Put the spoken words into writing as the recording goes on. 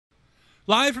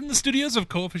Live from the studios of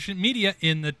Coefficient Media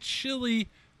in the chilly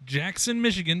Jackson,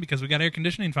 Michigan, because we got air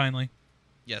conditioning finally.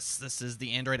 Yes, this is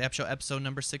the Android App Show episode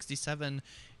number 67,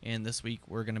 and this week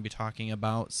we're going to be talking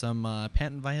about some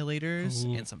patent violators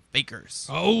and some fakers.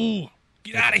 Oh,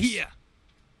 get out of here!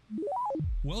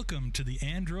 Welcome to the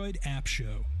Android App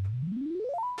Show.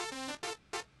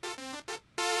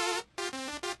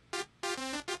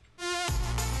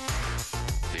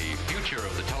 The future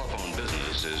of the telephone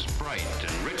business is bright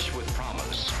and rich with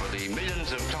promise for the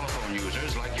millions of telephone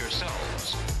users like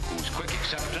yourselves, whose quick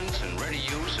acceptance and ready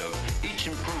use of each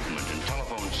improvement in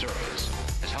telephone service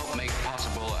has helped make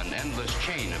possible an endless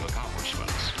chain of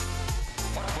accomplishments.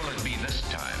 What will it be this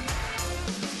time?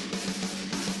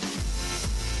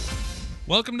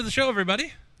 Welcome to the show,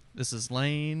 everybody. This is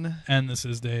Lane. And this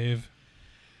is Dave.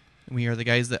 We are the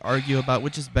guys that argue about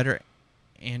which is better,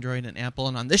 Android and Apple,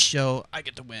 and on this show, I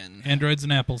get to win. Androids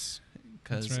and apples.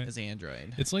 Because right. it's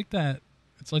Android. It's like that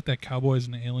Cowboys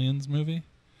and Aliens movie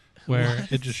where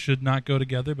What? it just should not go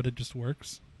together, but it just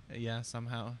works. Yeah,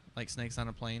 somehow. Like snakes on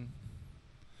a plane.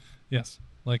 Yes.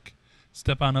 Like,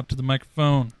 step on up to the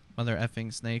microphone. Mother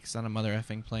effing snakes on a mother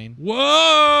effing plane.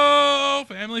 Whoa!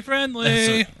 Family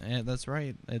friendly! That's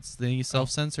right. It's the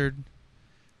self-censored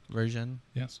version.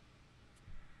 Yes.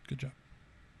 Good job.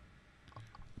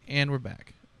 And we're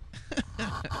back.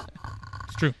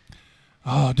 It's true.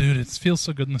 Oh, dude, it feels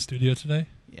so good in the studio today.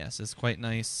 Yes, it's quite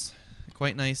nice.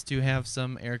 Quite nice to have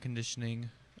some air conditioning.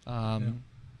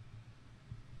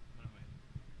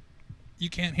 You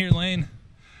can't hear Lane.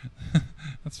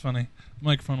 That's funny. The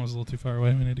microphone was a little too far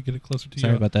away. We need to get it closer to you.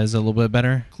 Sorry about that. Is it a little bit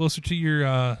better? Closer to your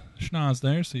schnoz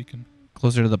there so you can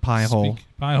Closer to the pie hole.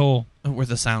 Pie hole. Where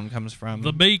the sound comes from.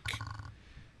 The beak.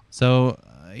 So,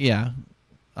 yeah.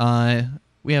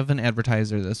 We have an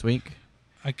advertiser this week.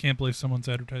 I can't believe someone's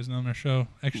advertising on our show.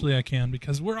 Actually, I can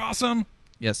because we're awesome.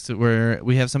 Yes,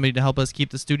 we have somebody to help us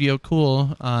keep the studio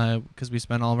cool because we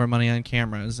spent all of our money on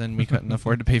cameras and we couldn't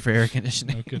afford to pay for air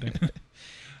conditioning. No kidding.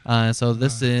 So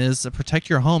this is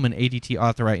Protect Your Home, an ADT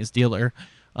authorized dealer.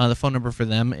 The phone number for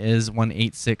them is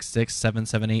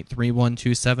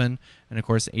 1-866-778-3127. And, of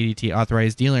course, ADT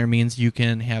authorized dealer means you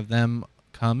can have them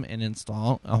come and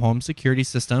install a home security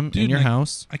system in your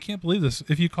house. I can't believe this.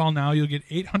 If you call now, you'll get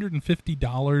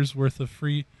 $850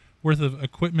 worth of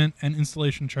equipment and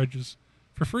installation charges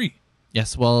for free.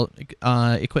 Yes, well,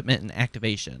 equipment and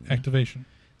activation. Activation.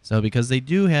 So because they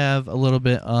do have a little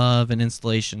bit of an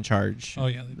installation charge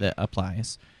that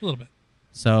applies. A little bit.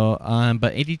 So,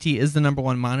 but ADT is the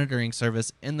 #1 monitoring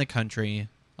service in the country.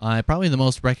 Probably the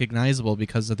most recognizable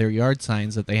because of their yard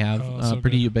signs that they have.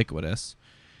 Pretty ubiquitous.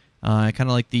 I kind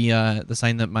of like the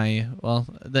sign that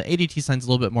the ADT sign's a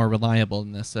little bit more reliable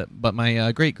than this. But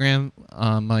my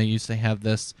great-grandma used to have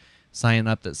this sign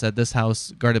up that said, "This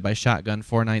house guarded by shotgun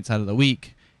 4 nights out of the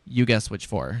week. You guess which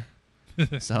 4."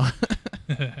 So,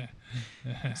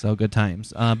 so good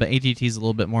times. But ADT is a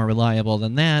little bit more reliable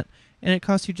than that, and it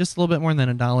costs you just a little bit more than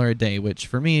 $1 a day, which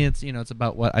for me, it's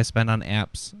about what I spend on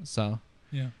apps. So,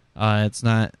 yeah. It's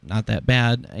not that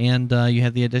bad, and you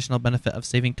have the additional benefit of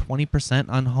saving 20%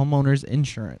 on homeowners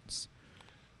insurance.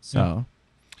 So,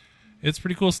 it's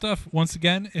pretty cool stuff. Once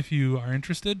again, if you are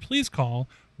interested, please call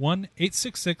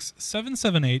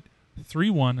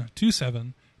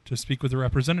 1-866-778-3127 to speak with a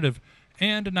representative.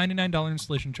 And a $99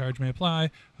 installation charge may apply.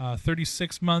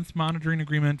 36-month monitoring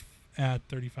agreement at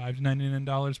 $35 to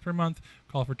 $99 per month.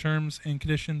 Call for terms and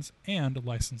conditions and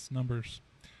license numbers.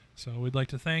 So we'd like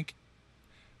to thank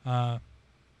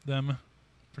them.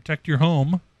 Protect Your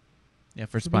Home. Yeah,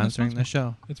 for sponsoring the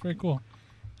show. It's very cool.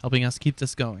 Helping us keep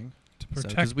this going.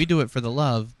 Because So, we do it for the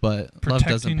love, but love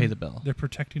doesn't pay the bill. They're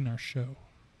protecting our show.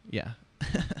 Yeah.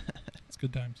 It's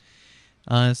good times.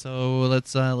 So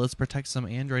let's protect some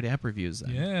Android app reviews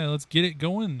then. Yeah, let's get it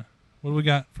going. What do we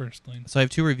got first, Lane? So I have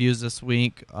 2 reviews this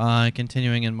week,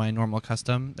 continuing in my normal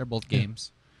custom. They're both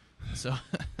games. So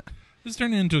this is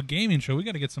turning into a gaming show. We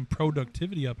got to get some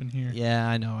productivity up in here. yeah,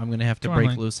 I know. I'm going to have to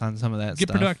break loose on some of that Get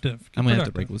stuff. productive. I'm going to have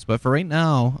to break loose. But for right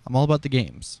now, I'm all about the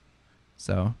games.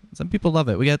 So some people love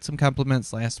it. We got some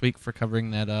compliments last week for covering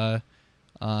that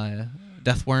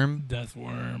Deathworm.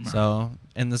 Deathworm. So,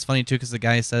 and it's funny too because the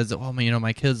guy says, "Oh,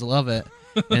 my kids love it,"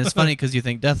 and it's funny because you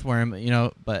think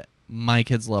Deathworm, but my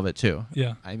kids love it too.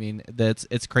 Yeah. I mean,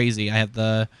 it's crazy. I have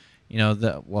the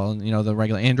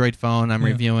regular Android phone. I'm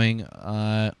reviewing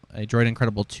a Droid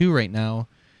Incredible 2 right now,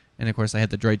 and of course I had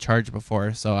the Droid Charge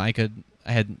before, so I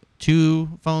had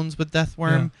 2 phones with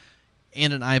Deathworm.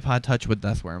 And an iPod Touch with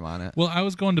Deathworm on it. Well, I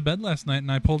was going to bed last night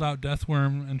and I pulled out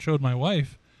Deathworm and showed my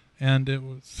wife, and it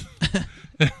was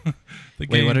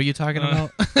Wait, what are you talking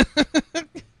about?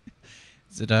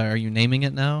 Is it? Are you naming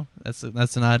it now? That's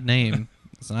an odd name.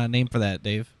 It's an odd name for that,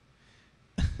 Dave.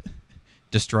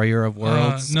 Destroyer of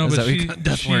Worlds. No, Is but that what you got?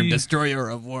 Deathworm, Destroyer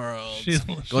of Worlds.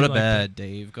 Go to bed,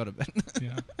 Dave. Go to bed.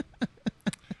 Yeah.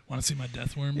 Want to see my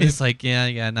Deathworm? Babe? It's like,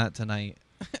 yeah, not tonight.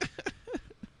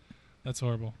 That's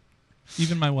horrible.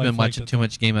 Even my wife. Been watching too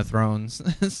much Game of Thrones.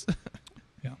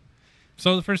 Yeah.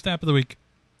 So the first app of the week.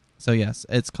 So yes,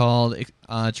 it's called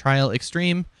Trial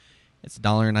Extreme. It's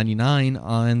 $1.99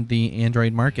 on the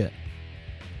Android market.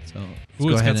 So let's go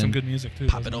it's ahead got some and good music too.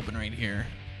 pop it open right here.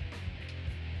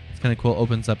 It's kind of cool.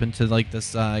 Opens up into like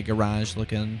this garage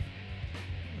looking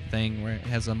thing where it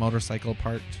has a motorcycle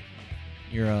parked.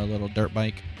 Your little dirt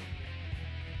bike.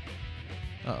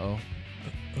 Uh-oh.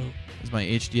 Is my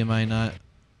HDMI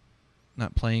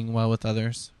not playing well with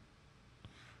others?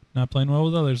 Not playing well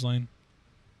with others, Lane.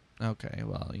 Okay,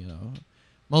 well,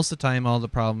 most of the time all the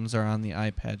problems are on the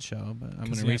iPad show, but I'm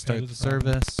going to restart the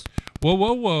service.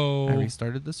 Whoa. I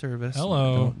restarted the service.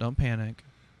 Hello. Don't panic.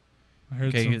 I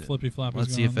heard some flippy floppies.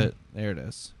 Let's see if it... There it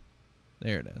is.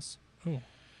 There it is. Oh.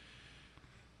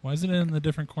 Why is it in the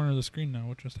different corner of the screen now?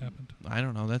 What just happened? I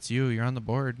don't know. That's you. You're on the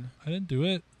board. I didn't do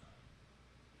it.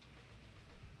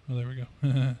 Oh, there we go.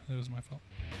 That was my fault.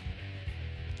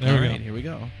 There we go. Here we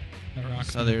go. That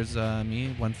rocks. So there's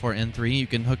me, 14N3. You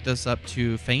can hook this up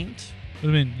to Faint.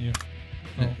 What do you mean, you?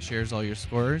 Oh. It shares all your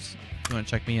scores. If you want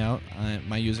to check me out,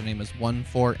 my username is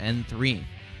 14N3.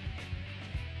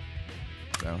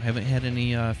 So haven't had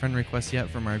any friend requests yet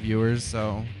from our viewers,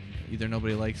 so either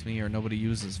nobody likes me or nobody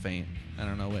uses Faint. I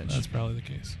don't know which. That's probably the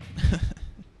case.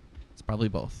 It's probably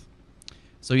both.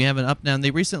 So you have an up down.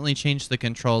 They recently changed the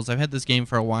controls. I've had this game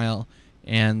for a while,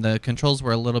 and the controls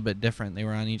were a little bit different. They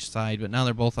were on each side, but now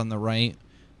they're both on the right.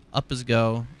 Up is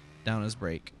go, down is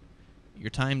brake. Your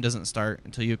time doesn't start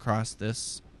until you cross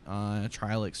this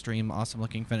Trial Extreme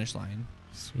awesome-looking finish line.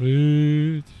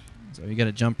 Sweet. So you got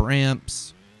to jump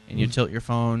ramps, and you tilt your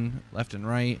phone left and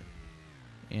right.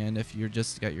 And if you're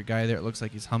just got your guy there, it looks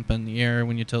like he's humping the air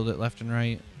when you tilt it left and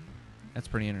right. That's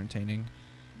pretty entertaining,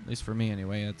 at least for me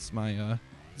anyway. It's my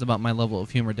it's about my level of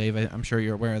humor, Dave. I'm sure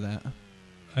you're aware of that.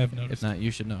 I have noticed. If not,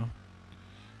 you should know.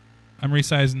 I'm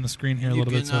resizing the screen here a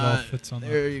little bit so it all fits on.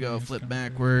 There you go. Flip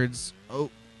backwards. Oh,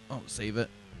 save it.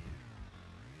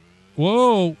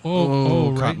 Whoa!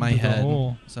 Caught right my into the head.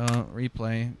 hole. So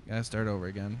replay. Gotta start over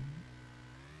again.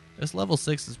 This level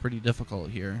 6 is pretty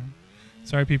difficult here.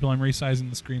 Sorry, people. I'm resizing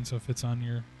the screen so it fits on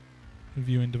your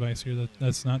viewing device here.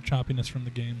 That's not choppiness from the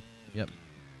game. Yep.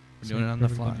 We're doing it on the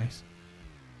fly. Nice.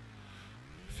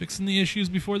 Fixing the issues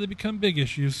before they become big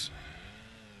issues.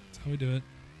 That's how we do it.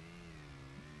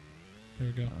 Here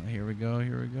we go. Here we go.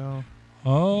 Here we go.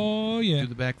 Oh, yeah. Do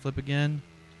the backflip again.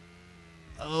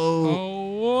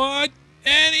 Oh, what?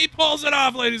 And he pulls it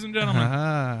off, ladies and gentlemen.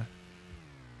 Uh-huh.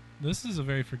 This is a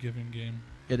very forgiving game.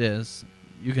 It is.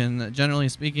 You can, generally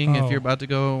speaking, if you're about to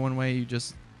go one way, you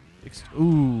just...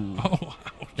 Ooh. Oh,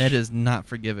 ouch. That is not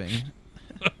forgiving.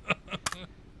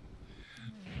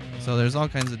 So there's all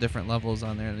kinds of different levels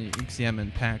on there. You can see I'm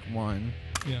in Pack 1.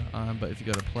 Yeah. But if you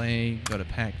go to Play, go to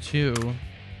Pack 2.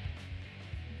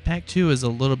 Pack 2 is a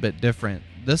little bit different.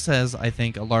 This has, I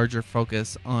think, a larger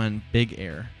focus on Big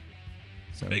Air.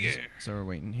 So Big Air. So we're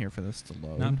waiting here for this to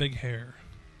load. Not big hair.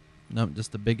 Nope,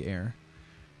 just the Big Air.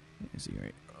 Let me see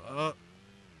right.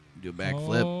 Do a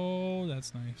backflip. Oh,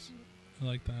 that's nice. I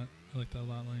like that. I like that a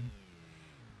lot, Lane.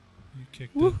 You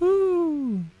kicked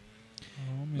Woohoo! it.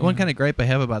 Oh, man. The one kind of gripe I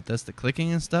have about this, the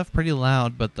clicking and stuff, pretty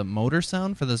loud, but the motor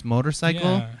sound for this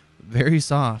motorcycle, very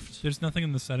soft. There's nothing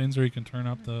in the settings where you can turn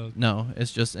up the... No,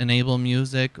 it's just enable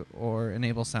music or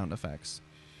enable sound effects.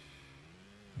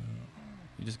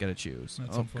 You just got to choose. That's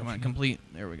come on, unfortunate. complete.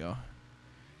 There we go.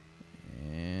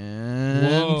 And...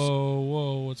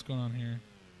 Whoa, what's going on here?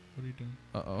 What are you doing?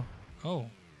 Uh-oh. Oh,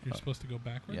 you're supposed to go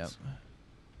backwards? Yep.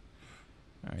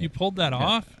 All right. You pulled that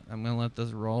off? I'm going to let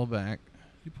this roll back.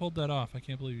 You pulled that off. I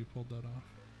can't believe you pulled that off.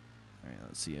 All right,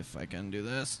 let's see if I can do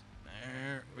this.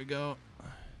 There we go.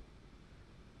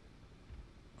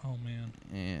 Oh, man.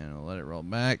 And we'll let it roll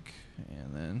back,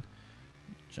 and then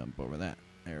jump over that.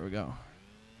 There we go.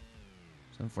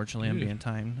 So unfortunately, I'm being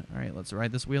timed. All right, let's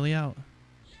ride this wheelie out.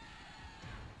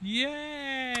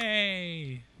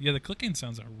 Yay! Yeah, the clicking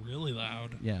sounds are really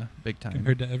loud. Yeah, big time.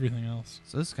 Compared to everything else.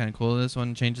 So this is kind of cool. This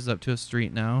one changes up to a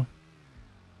street now.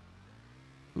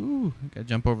 Ooh, gotta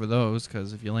jump over those,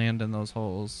 because if you land in those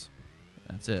holes,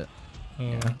 that's it.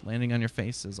 Yeah, landing on your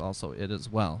face is also it as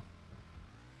well.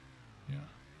 Yeah.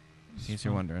 In case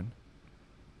you're wondering.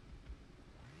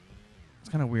 It's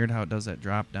kind of weird how it does that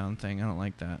drop down thing. I don't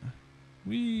like that.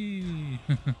 Whee!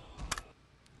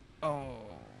 Oh.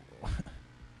 I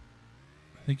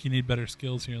think you need better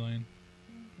skills here, Lane.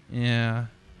 Yeah.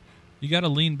 You got to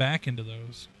lean back into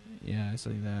those. Yeah, I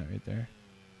see that right there.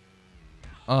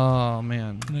 Oh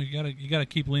man. No, you gotta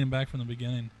keep leaning back from the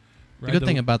beginning. The good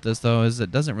thing about this though is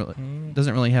it doesn't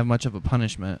really have much of a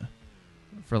punishment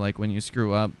for like when you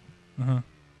screw up.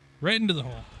 Right into the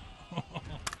hole.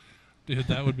 Dude,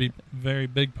 that would be very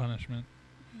big punishment.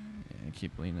 Yeah,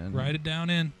 keep leaning. Ride it down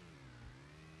in.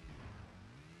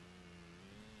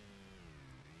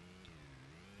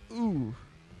 Ooh.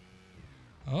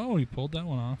 Oh, he pulled that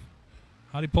one off.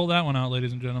 How'd he pull that one out,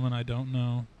 ladies and gentlemen? I don't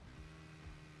know.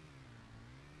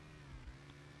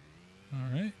 All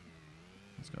right.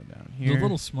 Let's go down here. The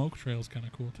little smoke trail's kind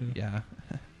of cool, too. Yeah.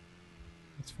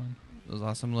 That's fun. Those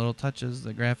awesome little touches.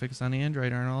 The graphics on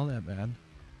Android aren't all that bad.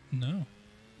 No.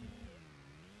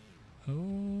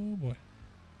 Oh, boy.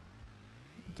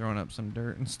 Throwing up some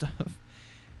dirt and stuff.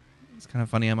 It's kind of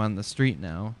funny I'm on the street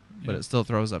now, but it still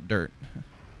throws up dirt.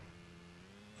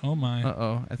 Oh, my.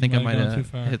 Uh-oh. I think I might have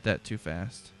far. hit that too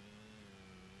fast.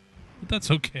 But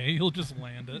that's okay. You'll just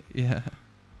land it. Yeah.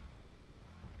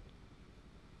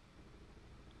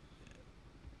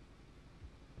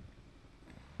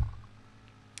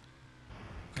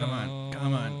 Come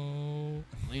on.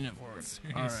 Lean it forward.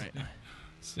 Seriously. All right.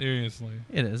 Seriously.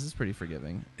 It is. It's pretty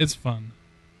forgiving. It's fun.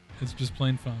 It's just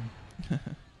plain fun. All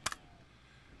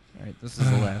right, this is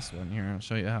the last one here. I'll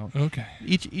show you how. Okay.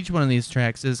 Each one of these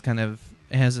tracks is kind of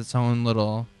has its own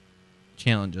little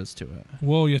challenges to it.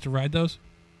 Whoa, you have to ride those?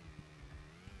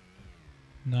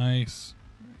 Nice.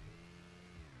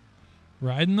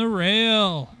 Riding the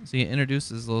rail. See, it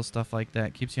introduces little stuff like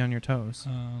that. Keeps you on your toes.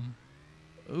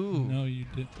 Ooh. No, you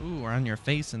did. Ooh, or on your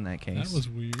face in that case. That was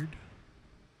weird.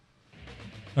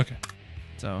 Okay.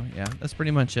 So, yeah, that's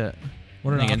pretty much it.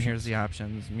 What are and again, options? here's the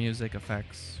options. Music,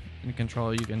 effects, and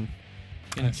control. You can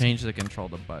Nice. change the control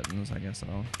to buttons. I guess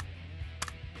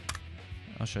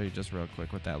I'll show you just real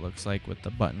quick what that looks like with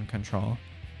the button control.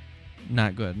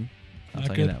 Not good. I'll Not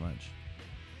tell good. you that much.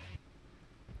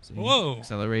 See, Whoa.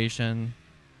 acceleration.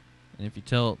 And if you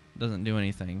tilt, it doesn't do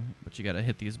anything. But you got to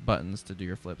hit these buttons to do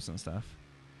your flips and stuff.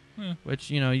 Eh. Which,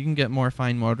 you know, you can get more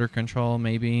fine motor control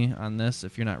maybe on this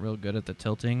if you're not real good at the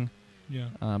tilting. Yeah.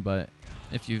 But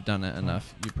if you've done it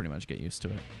enough, you pretty much get used to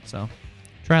it. So,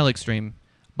 Trial Extreme,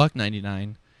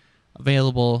 $1.99,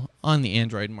 available on the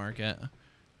Android market.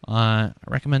 I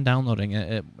recommend downloading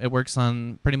it. It works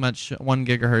on pretty much 1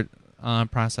 gigahertz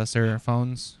processor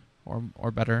phones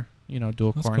or better. You know,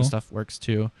 dual That's core cool. and stuff works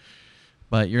too.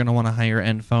 But you're gonna want a higher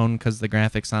end phone because the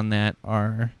graphics on that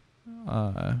are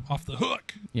Off the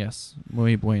hook. yes,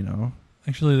 muy bueno.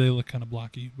 Actually, they look kind of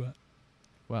blocky, but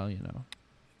Well, you know.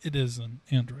 it is an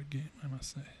Android game, I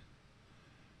must say.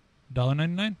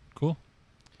 $1.99? Cool.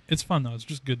 It's fun, though. It's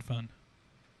just good fun.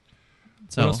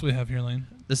 So What else do we have here, Lane?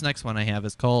 this next one I have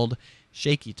is called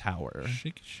Shaky Tower.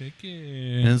 Shake it, shake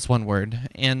And it. it's one word.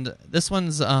 And this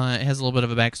one's has a little bit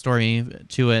of a backstory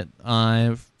to it.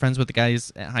 Friends with the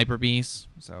guys at Hyperbeast.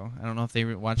 So I don't know if they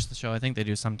watch the show. I think they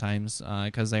do sometimes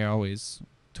because they always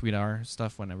tweet our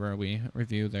stuff whenever we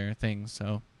review their things.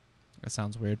 So that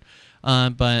sounds weird.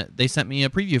 But they sent me a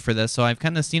preview for this. So I've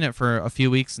kind of seen it for a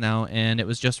few weeks now. And it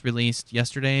was just released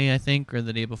yesterday, I think, or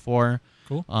the day before.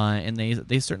 Cool. And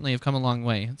they certainly have come a long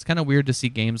way. It's kind of weird to see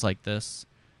games like this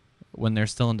when they're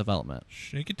still in development.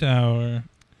 Shake it tower.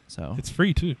 So It's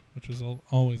free, too, which is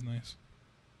always nice.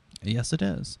 yes, it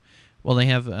is. Well, they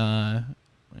have. I'll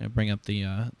bring up the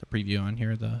preview on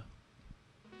here. The.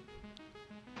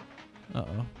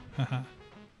 Uh-oh. Haha.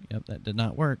 Yep, that did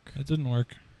not work. It didn't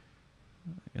work.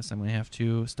 I guess I'm gonna have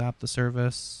to stop the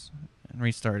service and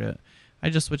restart it. I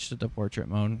just switched it to portrait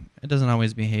mode. It doesn't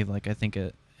always behave like I think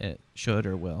it should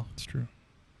or will. It's true.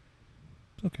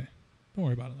 It's okay. Don't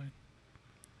worry about it, Lane.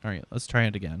 All right, let's try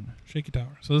it again. Shaky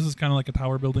tower. So this is kind of like a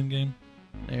tower building game.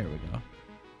 There we go.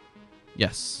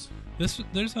 Yes.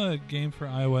 There's a game for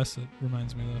iOS that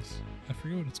reminds me of this. I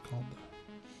forget what it's called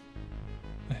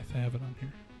though. I have it on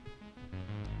here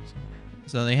somewhere.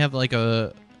 So they have like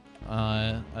a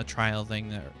trial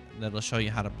thing that'll show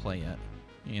you how to play it,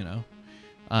 you know.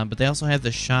 But they also have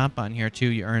the shop on here too.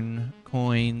 You earn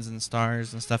coins and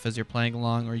stars and stuff as you're playing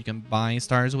along, or you can buy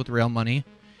stars with real money,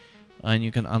 and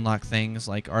you can unlock things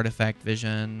like artifact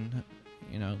vision.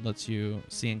 You know, lets you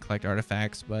see and collect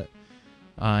artifacts, but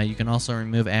you can also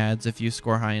remove ads if you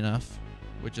score high enough,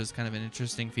 which is kind of an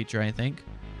interesting feature, I think.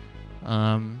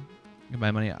 You can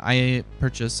buy money. I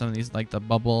purchased some of these, like the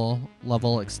Bubble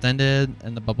Level Extended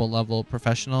and the Bubble Level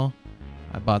Professional.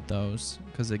 I bought those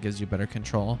because it gives you better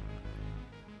control.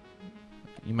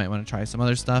 You might want to try some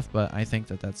other stuff, but I think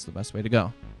that that's the best way to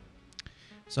go.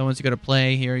 So once you go to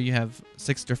play here, you have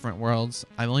 6 different worlds.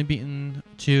 I've only beaten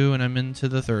 2, and I'm into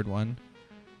the 3rd one.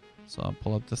 So I'll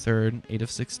pull up the 3rd, 8 of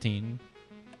 16.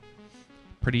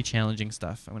 Pretty challenging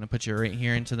stuff. I'm going to put you right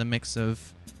here into the mix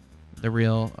of the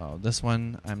real... Oh, this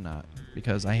one I'm not,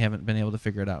 because I haven't been able to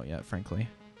figure it out yet, frankly.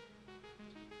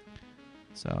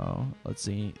 So let's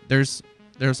see. There's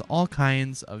all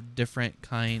kinds of different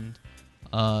kind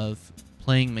of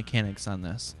playing mechanics on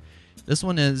this. This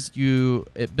one is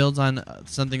it builds on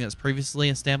something that's previously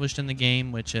established in the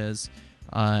game, which is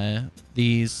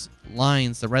these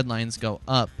lines, the red lines, go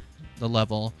up the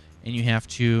level, and you have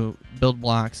to build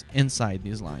blocks inside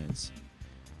these lines.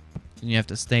 And you have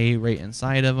to stay right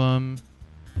inside of them.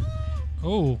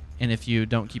 Oh. And if you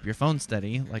don't keep your phone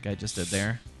steady, like I just did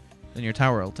there, then your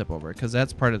tower will tip over, because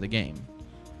that's part of the game.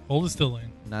 Hold it still,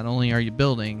 Lane. Not only are you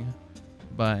building,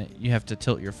 but you have to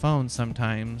tilt your phone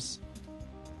sometimes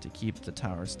to keep the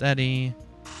tower steady.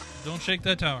 Don't shake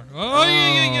that tower. Oh,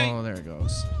 yeah. There it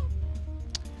goes.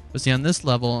 But see, on this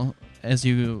level, as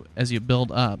you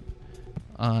build up,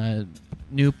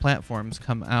 new platforms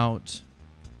come out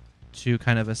to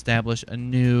kind of establish a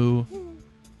new.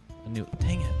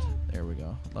 Dang it! There we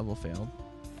go. Level failed.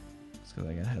 It's because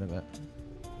I got ahead of it.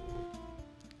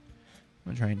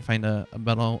 I'm gonna try and find a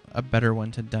better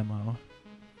one to demo.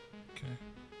 Okay.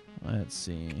 Let's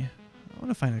see. I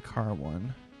want to find a car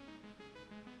one.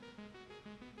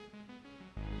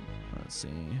 Let's see.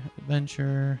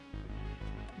 Adventure.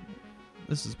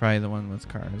 This is probably the one with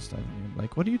cars.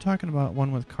 Like, what are you talking about?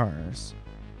 One with cars?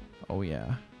 Oh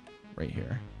yeah, right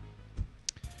here.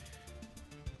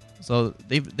 So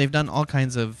they've done all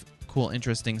kinds of cool,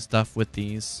 interesting stuff with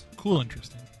these. Cool,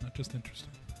 interesting, not just interesting.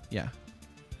 Yeah.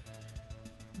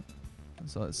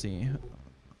 So let's see.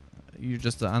 You're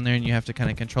just on there, and you have to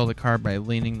kind of control the car by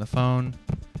leaning the phone.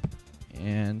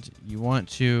 And you want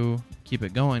to keep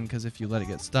it going, because if you let it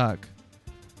get stuck,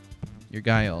 your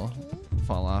guy will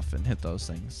fall off and hit those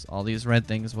things. All these red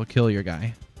things will kill your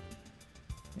guy.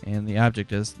 And the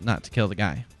object is not to kill the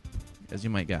guy, as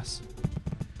you might guess.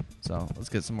 So let's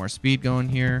get some more speed going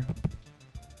here.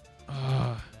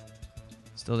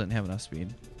 Still didn't have enough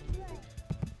speed.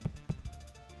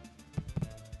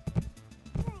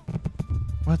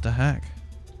 What the heck?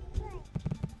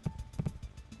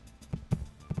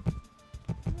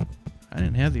 I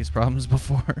didn't have these problems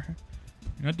before.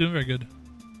 You're not doing very good.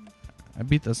 I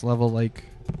beat this level like,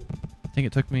 I think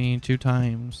it took me 2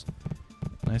 times.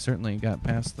 And I certainly got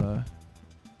past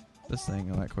this thing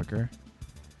a lot quicker.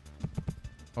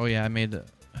 Oh yeah, I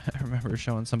remember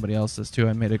showing somebody else this too.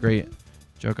 I made a great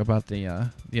joke about the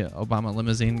Obama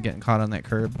limousine getting caught on that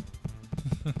curb.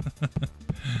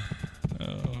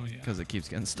 Oh yeah. Because it keeps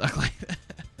getting stuck like that.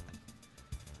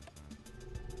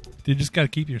 Do you just got to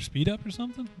keep your speed up or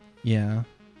something? Yeah.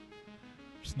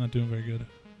 Just not doing very good.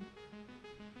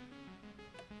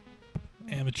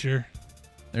 Amateur.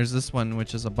 There's this one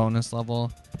which is a bonus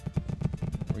level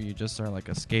where you just are like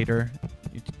a skater.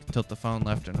 You tilt the phone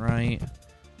left and right,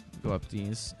 go up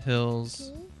these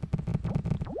hills,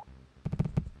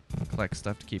 collect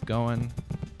stuff to keep going.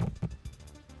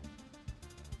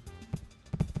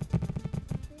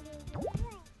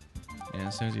 And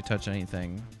as soon as you touch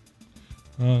anything,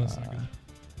 that's not good.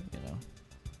 you know.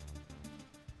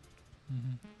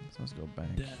 Mm-hmm. So let's go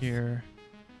back Death. here.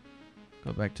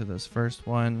 Go back to this first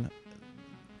one.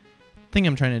 Thing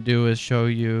I'm trying to do is show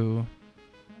you,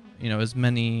 as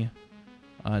many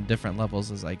different levels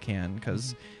as I can,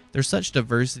 because there's such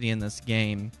diversity in this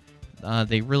game.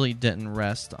 They really didn't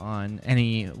rest on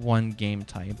any one game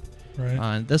type. Right.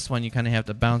 On this one, you kind of have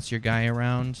to bounce your guy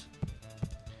around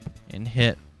and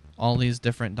hit all these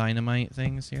different dynamite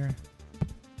things here.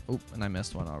 Oop, and I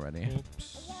missed one already.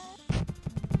 Oops.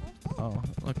 Oh,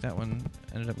 look, that one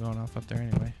ended up going off up there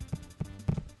anyway.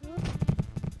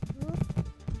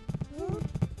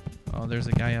 Oh, there's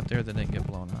a guy up there that didn't get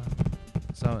blown up.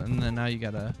 So, and then now you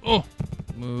gotta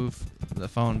move the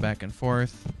phone back and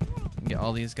forth and get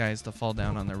all these guys to fall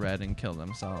down on the red and kill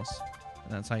themselves.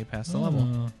 And that's how you pass the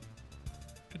level.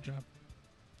 Good job.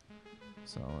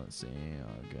 So, let's see.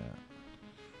 I'll get...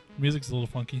 Music's a little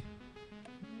funky.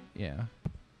 Yeah.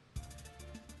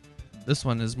 This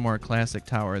one is more classic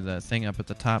tower. The thing up at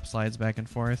the top slides back and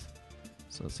forth.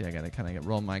 So let's see, I gotta kind of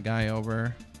roll my guy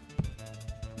over.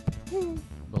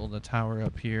 Build a tower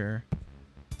up here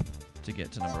to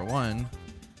get to number 1.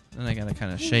 Then I gotta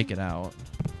kind of shake it out.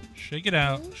 Shake it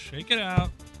out. Shake it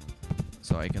out.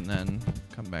 So I can then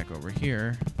come back over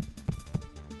here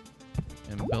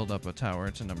and build up a tower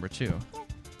to number 2.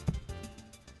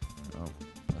 Oh,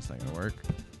 that's not gonna work.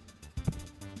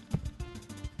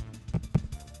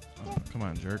 Oh, come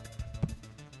on, jerk.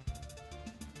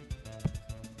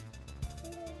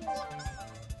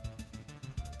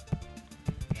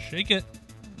 Shake it.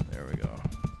 There we go.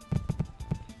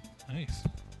 Nice.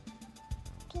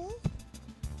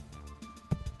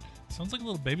 Sounds like a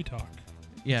little baby talk.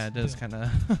 Yeah, it does kind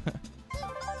of.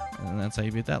 And that's how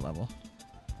you beat that level.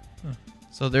 Huh.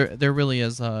 So there really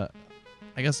is I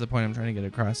guess the point I'm trying to get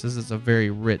across is it's a very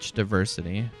rich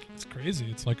diversity. It's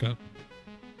crazy. It's like a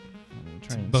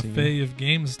It's buffet of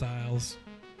game styles.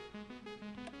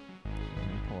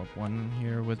 Pull up one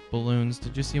here with balloons.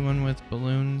 Did you see one with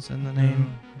balloons in the name? No,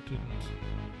 I didn't.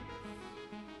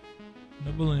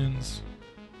 No balloons.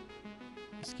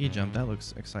 Ski jump. That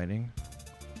looks exciting.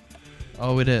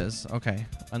 Oh, it is. Okay.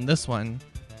 On this one,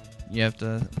 you have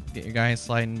to get your guy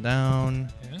sliding down.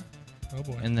 Yeah? Oh,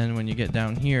 boy. And then when you get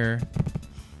down here,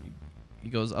 he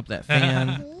goes up that fan,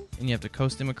 and you have to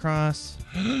coast him across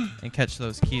and catch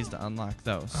those keys to unlock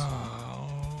those. Oh.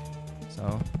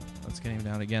 So let's get him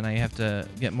down again. I have to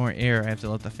get more air. I have to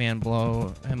let the fan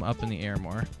blow him up in the air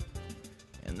more.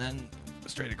 And then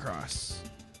straight across.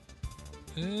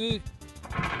 Hey.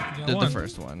 Did the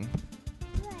first one.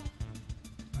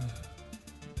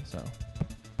 So.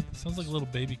 Sounds like little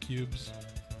baby cubes.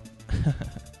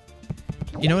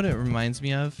 You know what it reminds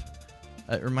me of?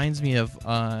 It reminds me of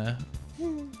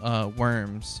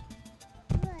Worms.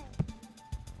 Do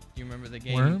you remember the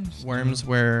game? Worms? Worms,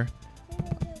 where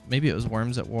maybe it was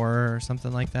Worms at War or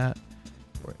something like that.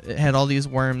 It had all these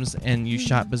worms, and you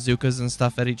shot bazookas and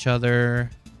stuff at each other.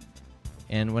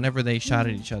 And whenever they shot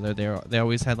at each other, they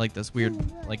always had like this weird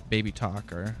like baby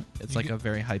talk, or it's like a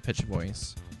very high pitched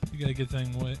voice. You gotta get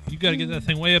that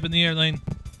thing way up in the air, Lane.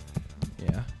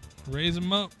 Yeah. Raise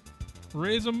them up.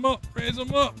 Raise them up. Raise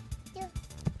them up.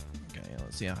 Okay,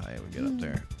 let's see how high we get up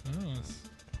there. Oh,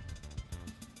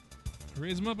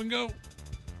 raise them up and go.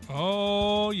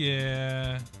 Oh,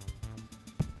 yeah.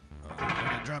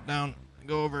 Drop down.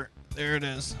 Go over. There it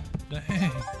is.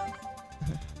 Dang.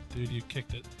 Dude, you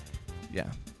kicked it.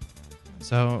 Yeah.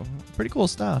 So, pretty cool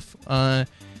stuff. The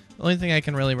only thing I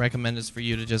can really recommend is for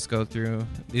you to just go through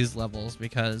these levels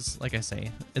because, like I say,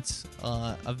 it's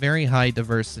a very high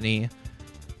diversity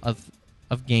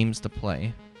of games to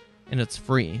play, and it's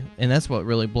free, and that's what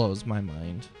really blows my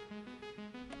mind.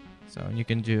 So you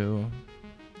can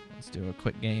let's do a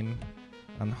quick game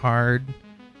on hard.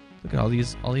 Look at all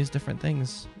these different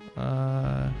things.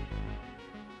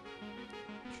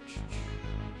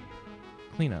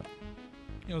 Clean up.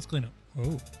 Yeah, let's clean up.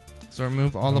 Oh. So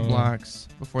remove all the blocks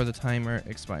before the timer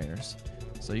expires.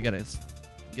 So you gotta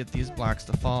get these blocks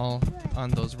to fall on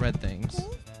those red things.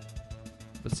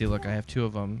 But see, look, I have two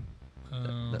of them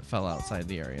that fell outside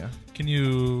the area. Can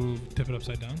you tip it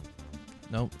upside down?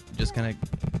 Nope. Just kind of,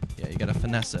 you gotta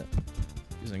finesse it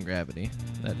using gravity.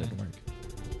 That didn't work.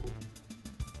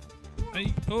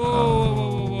 Hey.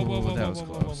 That was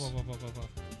close.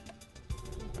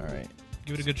 All right.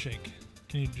 Give it a good shake.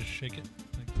 Can you just shake it?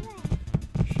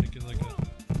 Shake it like a...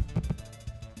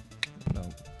 No.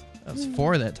 That was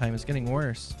 4 that time. It's getting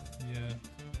worse. Yeah.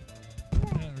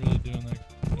 Not really doing that.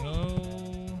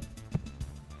 No.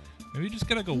 Maybe you just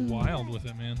gotta go wild with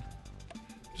it, man.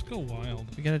 Just go wild.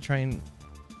 We gotta try and...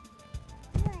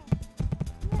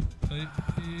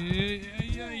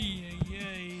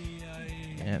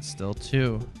 Yeah, it's still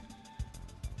 2.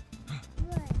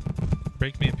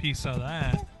 Break me a piece of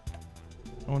that.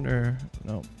 I wonder...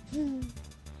 No.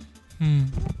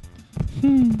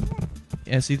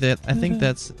 Yeah, see that? I think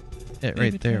that's it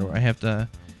right there, where I have to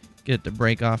get it to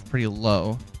break off pretty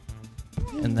low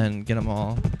and then get them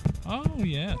all. Oh,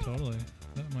 yeah, totally.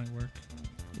 That might work.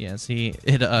 Yeah, see,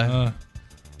 it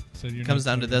so comes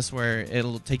down to this where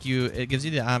it'll take you, it gives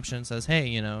you the option, says,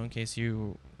 hey, in case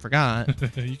you forgot,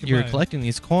 you're collecting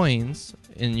these coins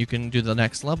and you can do the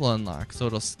next level unlock. So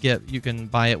it'll skip, you can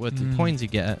buy it with the coins you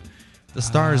get. The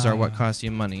stars are what cost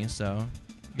you money, so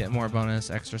get more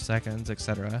bonus, extra seconds,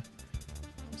 etc.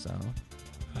 So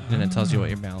then it tells you what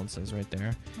your balance is right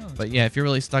there. But yeah, if you're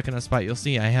really stuck in a spot, you'll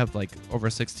see I have like over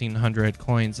 1,600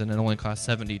 coins, and it only costs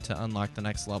 70 to unlock the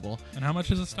next level. And how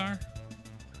much is a star?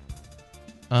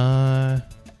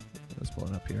 Let's pull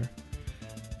it up here.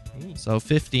 Ooh. So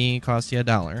 50 costs you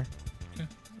 $1,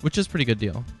 which is a pretty good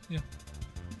deal. Yeah.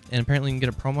 And apparently you can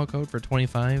get a promo code for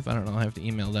 25. I don't know. I have to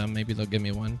email them. Maybe they'll give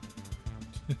me one.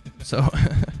 So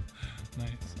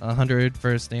nice. 100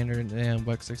 for a standard and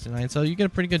 $1.69. So you get a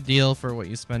pretty good deal for what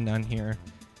you spend down here.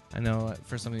 I know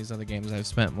for some of these other games I've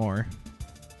spent more.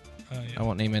 Yeah. I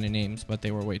won't name any names, but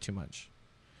they were way too much.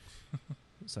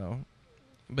 So,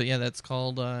 but yeah, that's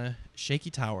called Shaky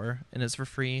Tower, and it's for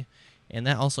free, and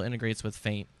that also integrates with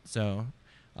Feint. So,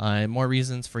 more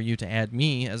reasons for you to add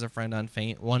me as a friend on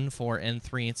Feint. 1, 4, and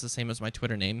 3. It's the same as my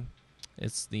Twitter name.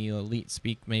 It's the elite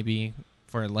speak maybe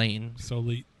for Lane. So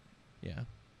elite. Yeah.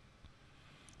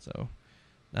 So,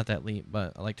 not that leap,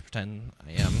 but I like to pretend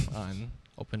I am on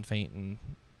OpenFate and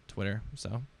Twitter.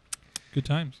 So, good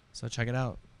times. So check it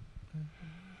out.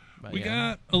 But we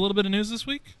got a little bit of news this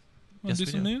week. Want to Yes, do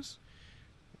we some do. news?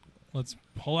 Let's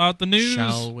pull out the news.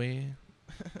 Shall we?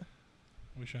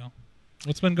 We shall.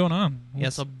 What's been going on? Yeah,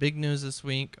 so big news this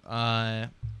week.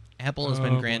 Apple has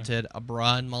been granted a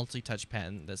broad multi-touch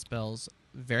patent that spells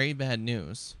very bad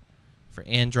news for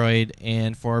Android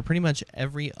and for pretty much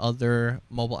every other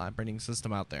mobile operating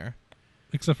system out there.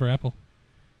 Except for Apple.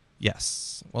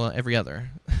 Yes. Well, every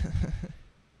other.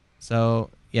 So,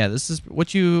 yeah, this is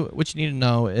what you need to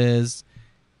know is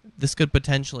this could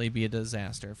potentially be a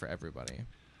disaster for everybody.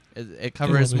 It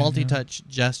covers multi-touch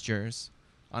gestures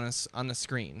on a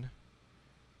screen,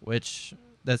 which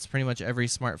that's pretty much every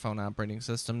smartphone operating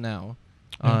system now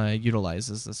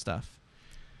utilizes this stuff.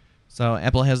 So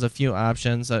Apple has a few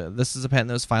options. This is a patent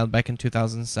that was filed back in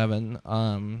 2007,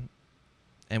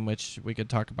 in which we could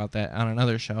talk about that on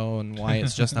another show and why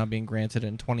it's just now being granted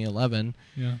in 2011.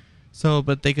 Yeah. So,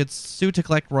 but they could sue to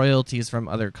collect royalties from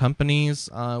other companies,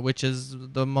 which is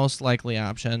the most likely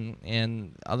option,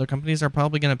 and other companies are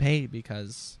probably going to pay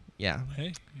because, yeah.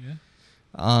 Hey, yeah.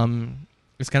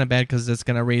 It's kind of bad because it's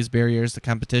going to raise barriers to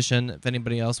competition if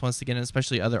anybody else wants to get in,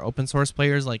 especially other open source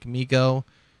players like MeeGo,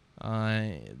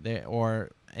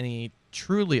 or any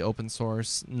truly open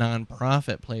source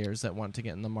non-profit players that want to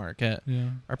get in the market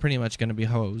are pretty much going to be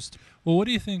hosed. Well, what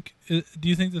do you think? Do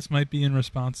you think this might be in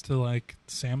response to like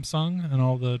Samsung and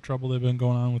all the trouble they've been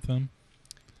going on with them?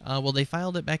 Well, they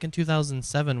filed it back in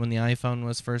 2007 when the iPhone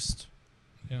was first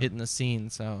hitting the scene.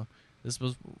 So this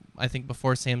was, I think,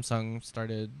 before Samsung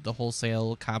started the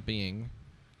wholesale copying.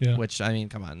 Yeah. Which, I mean,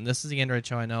 come on. This is the Android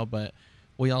show, I know, but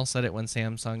we all said it when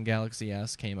Samsung Galaxy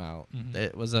S came out. Mm-hmm.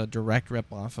 It was a direct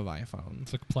rip-off of iPhone.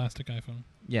 It's like a plastic iPhone.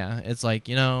 Yeah, it's like,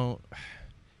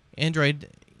 Android,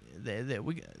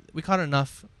 we caught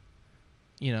enough,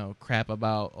 crap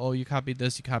about, oh, you copied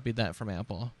this, you copied that from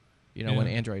Apple, when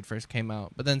Android first came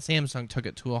out. But then Samsung took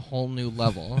it to a whole new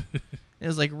level. It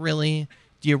was like, really?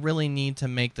 Do you really need to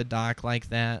make the dock like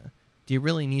that? Do you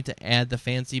really need to add the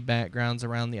fancy backgrounds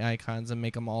around the icons and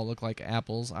make them all look like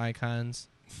Apple's icons?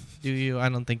 Do you? I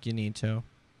don't think you need to.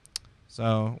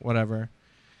 So, whatever.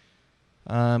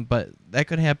 But that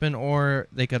could happen, or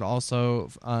they could also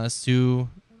file suit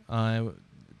to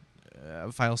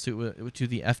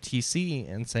the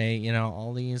FTC and say,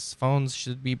 all these phones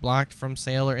should be blocked from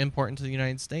sale or import into the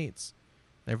United States.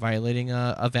 They're violating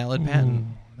a valid patent.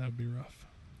 That would be rough.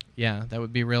 Yeah, that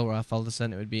would be real rough. All of a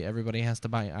sudden, it would be everybody has to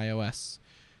buy iOS.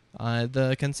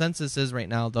 The consensus is right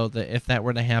now, though, that if that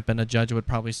were to happen, a judge would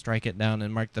probably strike it down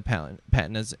and mark the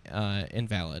patent as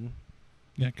invalid.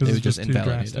 Yeah, because it's just too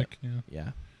drastic. Yeah.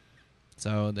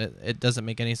 So that it doesn't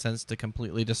make any sense to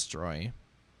completely destroy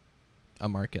a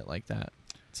market like that.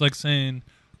 It's like saying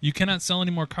you cannot sell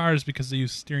any more cars because they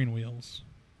use steering wheels.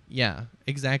 Yeah,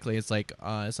 exactly. It's like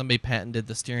somebody patented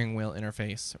the steering wheel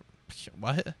interface.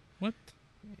 What? What?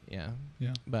 Yeah.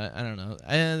 Yeah. But I don't know.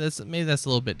 Maybe that's a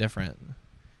little bit different.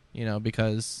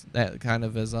 Because that kind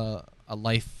of is a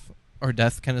life or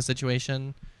death kind of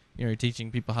situation. You're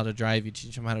teaching people how to drive. You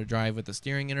teach them how to drive with the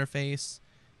steering interface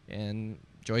and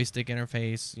joystick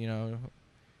interface. You're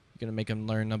going to make them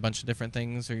learn a bunch of different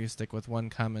things, or you stick with one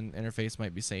common interface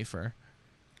might be safer.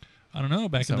 I don't know.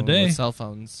 Back in the day. With cell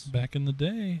phones. Back in the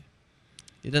day.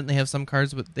 They have some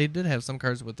cars they did have some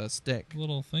cars with a stick.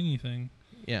 Little thingy thing.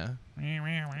 Yeah.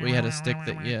 Where you had a stick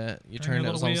that you turned.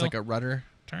 It was almost like a rudder.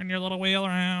 Turn your little wheel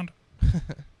around.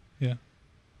 Yeah.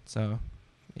 So,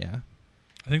 yeah.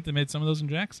 I think they made some of those in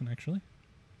Jackson, actually.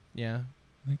 Yeah.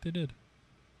 I think they did.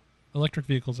 Electric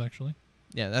vehicles, actually.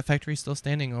 Yeah, that factory's still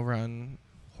standing over on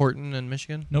Horton in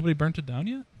Michigan. Nobody burnt it down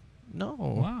yet? No.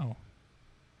 Wow.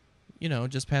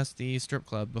 Just past the strip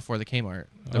club before the Kmart.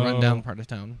 The rundown part of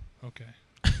town. Okay.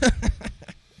 I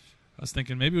was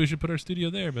thinking maybe we should put our studio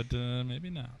there, but maybe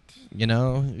not.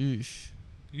 Eesh.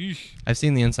 Eesh. I've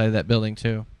seen the inside of that building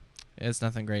too. It's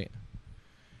nothing great.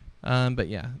 But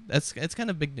yeah, it's kind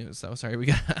of big news though. Sorry, we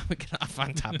got off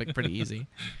on topic pretty easy.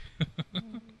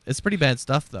 It's pretty bad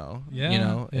stuff though.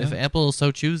 Yeah. If Apple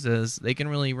so chooses, they can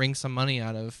really wring some money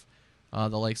out of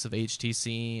the likes of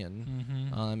HTC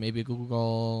and maybe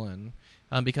Google, and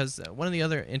because one of the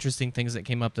other interesting things that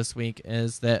came up this week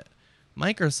is that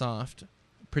Microsoft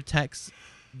protects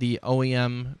the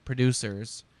OEM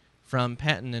producers from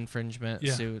patent infringement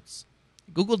suits.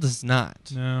 Google does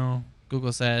not. No.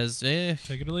 Google says,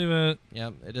 take it or leave it.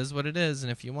 Yep, it is what it is,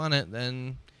 and if you want it,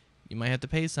 then you might have to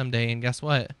pay someday, and guess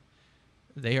what?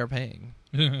 They are paying.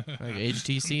 Like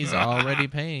HTC is already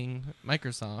paying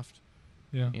Microsoft.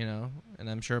 Yeah. And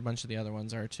I'm sure a bunch of the other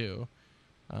ones are too.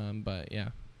 But yeah,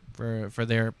 for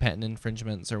their patent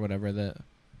infringements or whatever that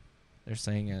they're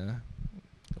saying,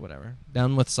 whatever.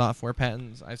 Down with software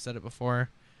patents. I've said it before.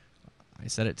 I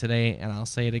said it today, and I'll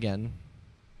say it again.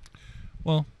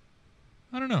 Well,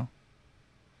 I don't know.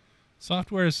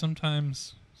 Software is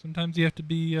sometimes you have to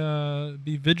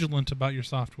be vigilant about your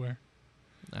software.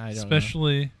 I don't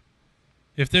Especially know.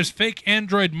 if there's fake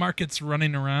Android markets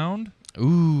running around.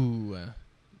 Ooh,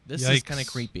 this Yikes. is kind of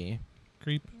creepy.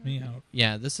 Creep me out.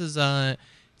 Yeah, this is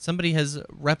somebody has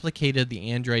replicated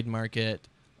the Android market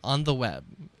on the web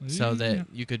so that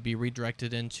you could be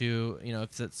redirected into,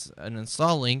 if it's an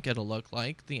install link, it'll look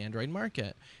like the Android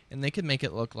market, and they could make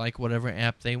it look like whatever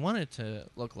app they want it to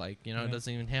look like. It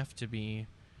doesn't even have to be,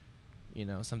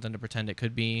 something to pretend. It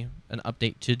could be an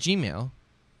update to Gmail,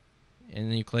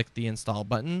 and then you click the install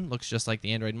button, looks just like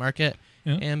the Android market,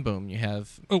 and boom, you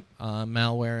have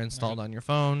malware installed on your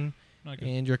phone,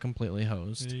 and you're completely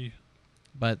hosed. Hey.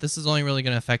 But this is only really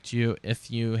going to affect you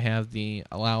if you have the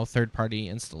allow third-party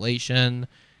installation,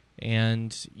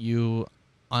 and you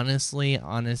honestly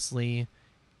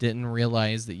didn't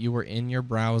realize that you were in your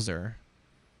browser,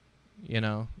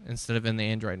 instead of in the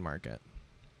Android market.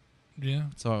 Yeah.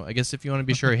 So I guess if you want to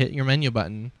be sure, hit your menu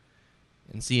button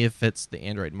and see if it's the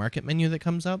Android market menu that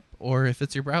comes up or if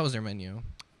it's your browser menu.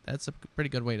 That's a pretty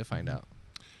good way to find out.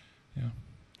 Yeah.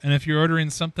 And if you're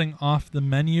ordering something off the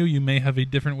menu, you may have a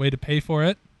different way to pay for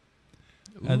it.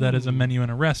 That is a menu in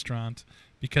a restaurant,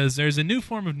 because there's a new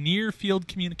form of near-field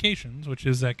communications, which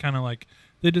is that kind of like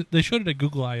they showed it at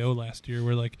Google I/O last year,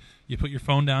 where like you put your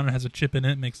phone down, it has a chip in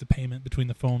it, makes the payment between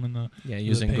the phone and the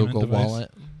using Google device.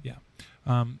 Wallet. Yeah,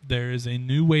 there is a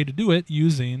new way to do it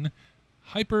using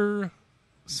hypersonic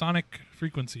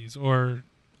frequencies or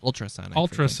ultrasonic.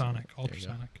 Ultrasonic.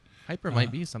 Hyper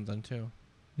might be something too.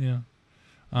 Yeah.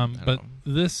 But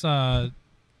this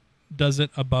does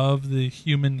it above the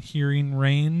human hearing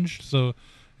range, so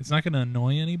it's not going to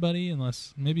annoy anybody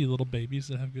unless maybe little babies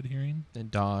that have good hearing. And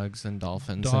dogs and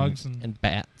dolphins. And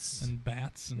bats. And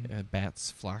bats. And bats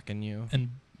flocking you. And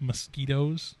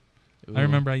mosquitoes. Ooh. I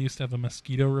remember I used to have a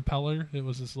mosquito repeller. It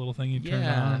was this little thing you turn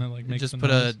on and it makes just the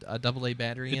put noise. a AA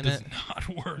battery in it. It does not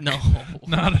work. No.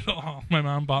 Not at all. My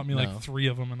mom bought me like 3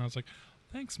 of them, and I was like,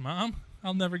 thanks, Mom.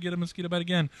 I'll never get a mosquito bite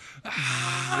again.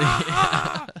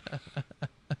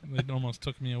 It almost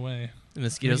took me away. The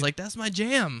mosquito's like, that's my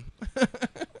jam.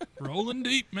 Rolling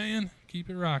deep, man. Keep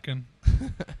it rocking.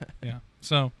 Yeah.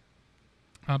 So,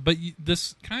 but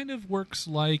this kind of works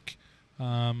like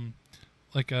DSL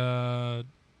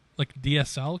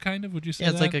kind of. Would you say?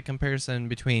 Yeah, it's like a comparison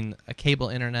between a cable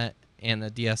internet and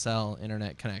a DSL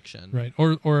internet connection. Right.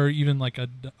 Or even like a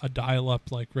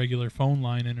dial-up like regular phone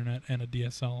line internet and a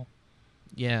DSL.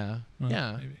 Yeah.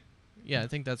 Yeah. Maybe. Yeah, I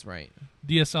think that's right.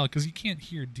 DSL, because you can't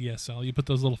hear DSL. You put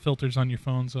those little filters on your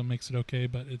phone, so it makes it okay,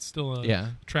 but it still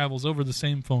travels over the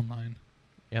same phone line.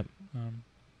 Yep.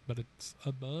 But it's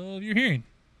above your hearing.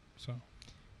 So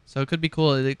it could be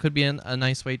cool. It could be a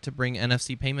nice way to bring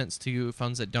NFC payments to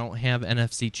phones that don't have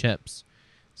NFC chips.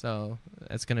 So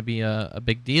that's going to be a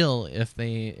big deal if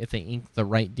they ink the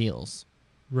right deals.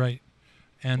 Right.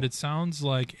 And it sounds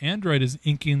like Android is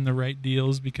inking the right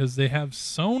deals because they have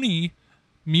Sony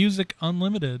Music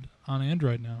Unlimited on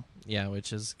Android now. Yeah,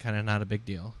 which is kind of not a big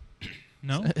deal.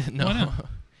 No? No. Why not?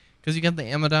 Because you got the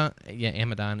Amazon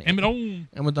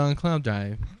Cloud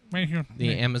Drive. Right here.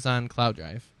 The Amazon Cloud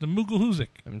Drive. The Moogle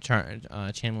Music. I'm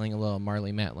channeling a little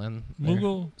Marley Matlin.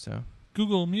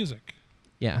 Google Music.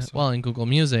 Yeah, Also. Well, in Google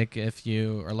Music, if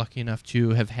you are lucky enough to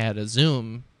have had a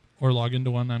Zoom, or log into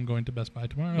one, I'm going to Best Buy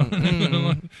tomorrow.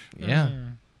 Yeah,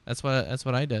 that's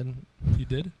what I did. You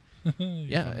did?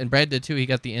 Yeah, and Brad did too. He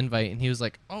got the invite, and he was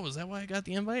like, "Oh, is that why I got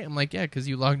the invite?" I'm like, "Yeah, because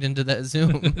you logged into that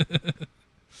Zoom."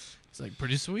 It's like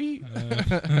pretty sweet.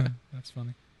 That's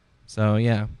funny. So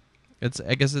yeah,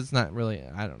 I guess it's not really.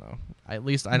 I don't know. At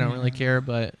least I don't really care.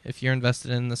 But if you're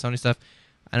invested in the Sony stuff,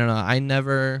 I don't know. I'm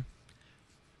never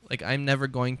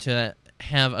going to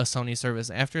have a Sony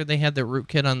service after they had the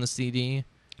rootkit on the CD.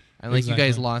 And like you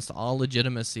guys lost all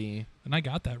legitimacy. And I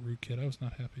got that rootkit. I was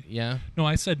not happy. Yeah. No,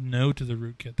 I said no to the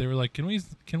rootkit. They were like, "Can we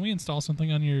install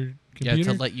something on your computer?" Yeah,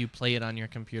 to let you play it on your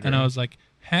computer. And I was like,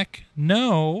 "Heck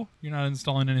no! You're not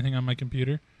installing anything on my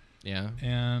computer." Yeah.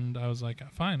 And I was like,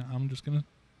 "Fine. I'm just gonna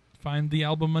find the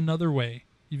album another way,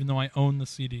 even though I own the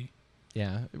CD."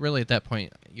 Yeah. Really, at that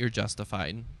point, you're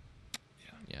justified.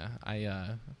 Yeah.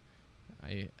 Yeah.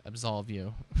 I absolve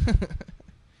you.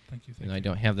 Thank you. I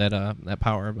don't have that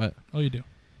power, but you do.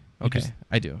 Okay,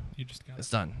 I do. You just got it's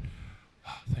done.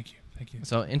 Thank you.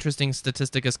 So interesting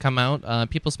statistic has come out.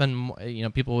 People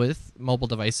people with mobile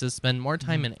devices spend more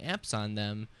time in apps on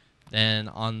them than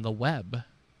on the web.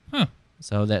 Huh.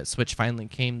 So that Switch finally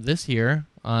came this year.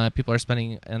 People are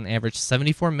spending an average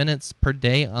 74 minutes per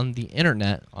day on the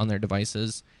internet on their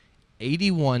devices,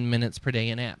 81 minutes per day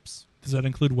in apps. Does that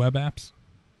include web apps?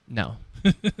 No.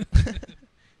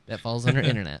 That falls under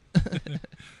internet.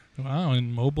 Wow,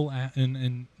 and mobile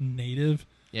and native.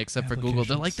 Yeah, except for Google.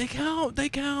 They're like, they count.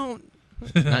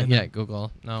 Not yet,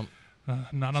 Google. No.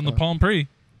 Not on the Palm Pre.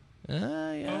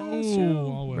 Yeah.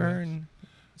 Oh, burn.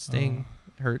 Sting.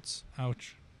 Hurts.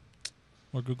 Ouch.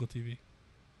 Or Google TV.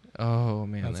 Oh,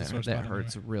 man. That's That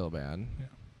hurts real bad. Yeah.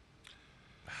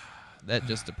 That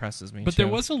just depresses me, But there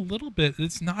was a little bit.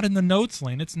 It's not in the notes,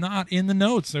 Lane. It's not in the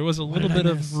notes. There was a little bit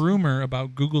of rumor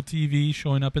about Google TV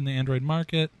showing up in the Android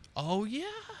market. Oh, yeah.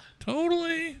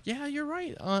 Totally. Yeah, you're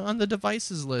right. On the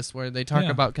devices list where they talk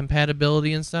about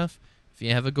compatibility and stuff, if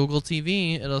you have a Google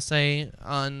TV, it'll say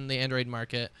on the Android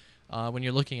market, when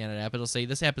you're looking at an app, it'll say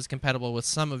this app is compatible with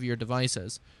some of your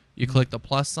devices. You click the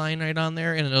plus sign right on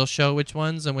there, and it'll show which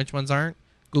ones and which ones aren't.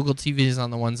 Google TV is on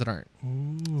the ones that aren't.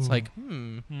 Ooh. It's like,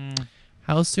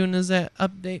 how soon is that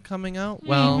update coming out?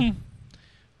 Well,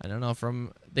 I don't know.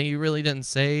 They really didn't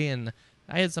say, and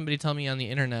I had somebody tell me on the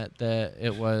internet that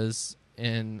it was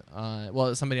in,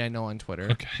 somebody I know on Twitter.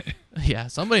 Okay. Yeah,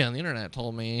 somebody on the internet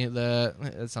told me that,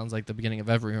 it sounds like the beginning of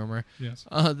every rumor, yes.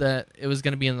 That it was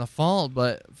going to be in the fall,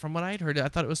 but from what I'd heard, I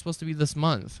thought it was supposed to be this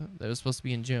month. That it was supposed to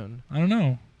be in June. I don't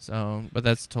know. So, but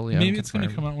that's totally Maybe it's going to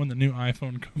unconfirmed. come out when the new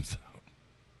iPhone comes out.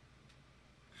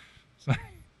 Sorry.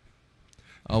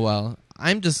 Oh, well.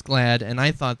 I'm just glad, and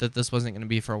I thought that this wasn't going to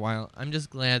be for a while. I'm just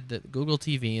glad that Google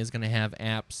TV is going to have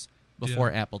apps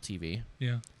before Apple TV.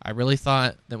 Yeah. I really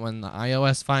thought that when the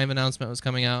iOS 5 announcement was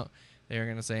coming out, they were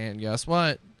going to say, and guess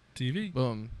what? TV.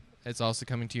 Boom. It's also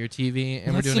coming to your TV, and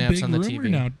Well, we're doing apps on the TV.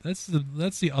 Now.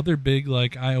 That's the other big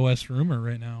iOS rumor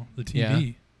right now. The TV.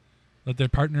 Yeah. That they're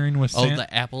partnering with the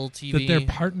Apple TV. That they're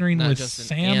partnering Not with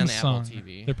just an Apple Samsung.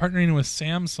 TV. They're partnering with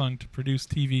Samsung to produce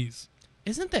TVs.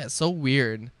 Isn't that so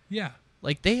weird? Yeah.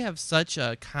 Like, they have such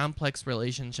a complex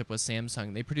relationship with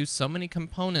Samsung. They produce so many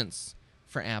components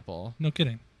for Apple. No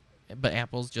kidding. But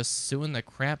Apple's just suing the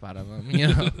crap out of them, you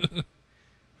know?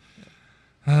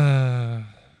 I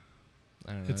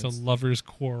don't know, it's a lover's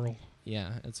quarrel.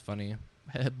 Yeah, it's funny.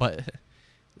 But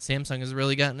Samsung has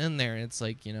really gotten in there. It's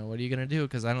like, what are you going to do?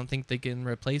 Because I don't think they can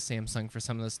replace Samsung for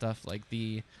some of the stuff like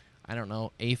the,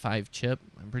 A5 chip.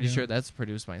 I'm pretty sure that's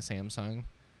produced by Samsung.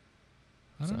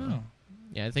 I don't know.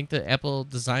 Yeah, I think that Apple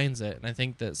designs it, and I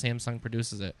think that Samsung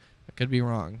produces it. I could be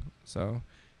wrong. So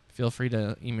feel free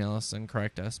to email us and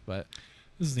correct us. But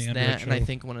this is the Android Android show. show. And I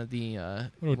think one of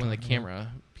the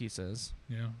camera pieces.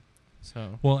 Yeah.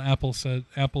 So well, Apple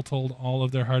told all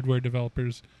of their hardware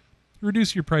developers,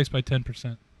 reduce your price by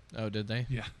 10%. Oh, did they?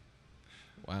 Yeah.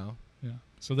 Wow. Yeah.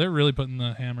 So they're really putting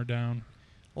the hammer down.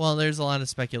 Well, there's a lot of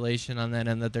speculation on that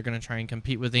end that they're going to try and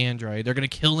compete with Android. They're going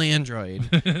to kill Android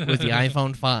with the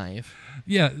iPhone 5.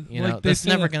 Yeah. That's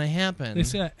never going to happen. They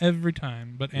say that every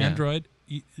time, but Android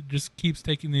just keeps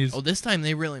taking these. Oh, this time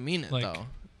they really mean it, though.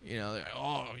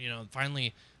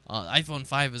 Finally, iPhone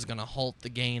 5 is going to halt the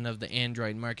gain of the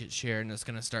Android market share, and it's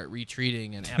going to start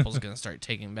retreating, and Apple's going to start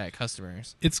taking back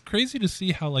customers. It's crazy to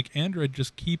see how Android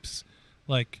just keeps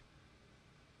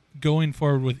going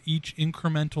forward with each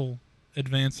incremental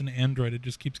advance in Android. It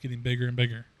just keeps getting bigger and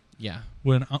bigger. Yeah.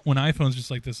 When iPhone's just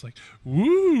like this,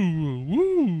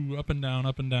 woo, up and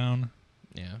down.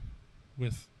 Yeah.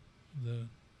 With the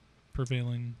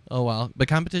prevailing. Oh well, but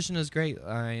competition is great.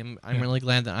 I'm really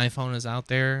glad that iPhone is out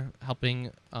there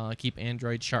helping keep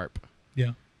Android sharp.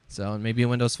 Yeah. So maybe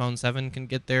Windows Phone 7 can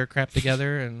get their crap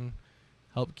together and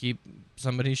help keep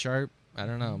somebody sharp. I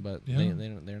don't know, but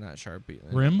they're not sharp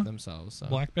RIM themselves. So.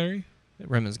 BlackBerry.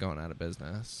 RIM is going out of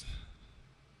business.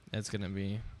 It's gonna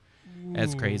be.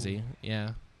 That's crazy.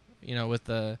 Yeah. With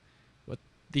the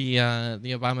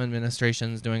Obama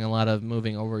administration's doing a lot of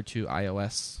moving over to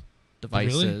iOS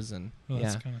devices. Really? And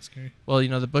that's kind of scary. Well,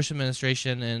 the Bush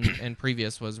administration and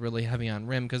previous was really heavy on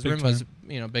RIM because RIM was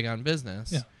big on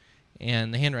business. Yeah.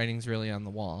 And the handwriting's really on the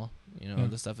wall.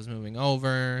 The stuff is moving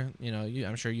over.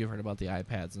 I'm sure you've heard about the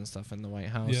iPads and stuff in the White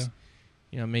House.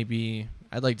 Yeah. Maybe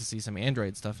I'd like to see some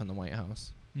Android stuff in the White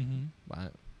House. Mm-hmm.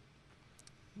 But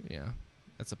yeah,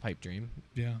 that's a pipe dream.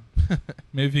 Yeah.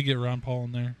 Maybe if you get Ron Paul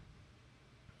in there.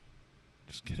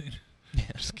 Just kidding. Yeah.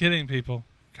 Just kidding, people.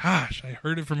 Gosh, I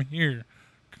heard it from here.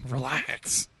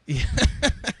 Relax. Yeah.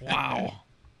 Wow.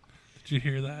 Did you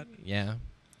hear that? Yeah.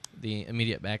 The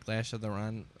immediate backlash of the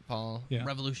Ron Paul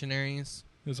revolutionaries.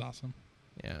 It was awesome.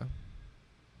 Yeah.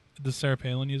 Does Sarah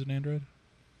Palin use an Android?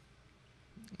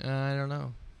 I don't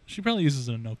know. She probably uses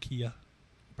a Nokia.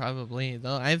 Probably,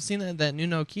 though. I've seen that new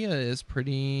Nokia is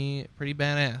pretty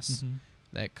badass. Mm-hmm.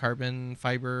 That carbon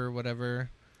fiber, whatever,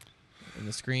 and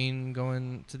the screen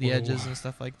going to the Whoa. edges and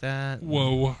stuff like that.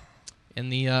 Whoa.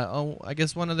 And the I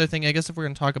guess one other thing. I guess if we're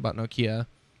gonna talk about Nokia,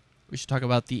 we should talk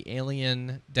about the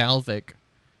Alien Dalvik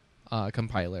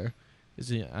compiler.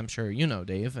 I'm sure you know,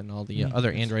 Dave, and all the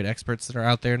other yes. Android experts that are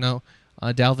out there know.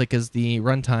 Dalvik is the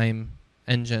runtime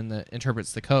engine that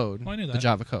interprets the code, I knew the that.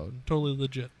 Java code. Totally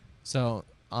legit. So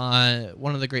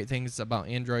one of the great things about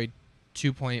Android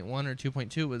 2.1 or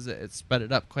 2.2 was that it sped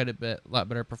it up quite a bit, a lot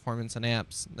better performance on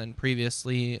apps than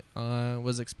previously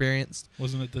was experienced.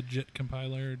 Wasn't it the JIT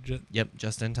compiler? JIT? Yep,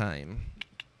 just in time.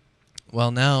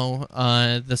 Well, now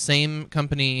the same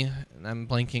company, and I'm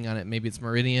blanking on it. Maybe it's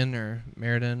Meridian or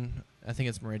Meridian. I think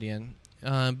it's Meridian.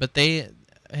 But they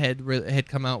had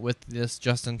come out with this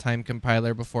just-in-time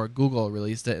compiler before Google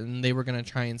released it, and they were going to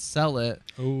try and sell it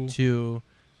to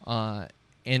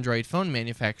Android phone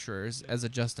manufacturers as a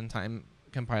just-in-time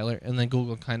compiler, and then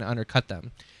Google kind of undercut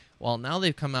them. Well, now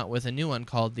they've come out with a new one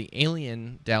called the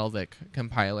Alien Dalvik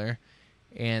compiler,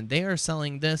 and they are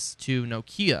selling this to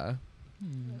Nokia.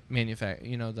 The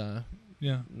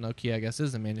Nokia, I guess,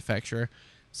 is a manufacturer,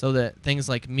 so that things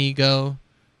like MeeGo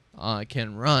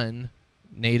can run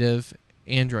native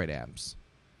Android apps.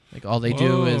 Like all they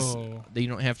do is you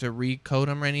don't have to recode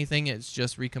them or anything. It's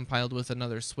just recompiled with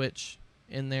another switch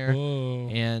in there.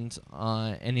 And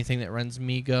anything that runs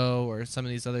MeeGo or some of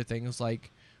these other things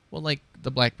like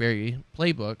the BlackBerry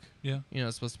Playbook. Yeah.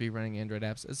 It's supposed to be running Android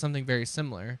apps. It's something very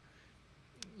similar.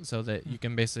 So that you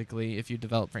can basically, if you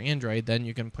develop for Android, then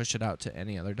you can push it out to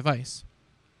any other device.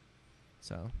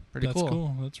 So pretty cool. That's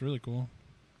cool. That's really cool.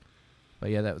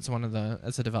 But yeah, that's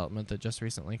a development that just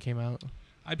recently came out.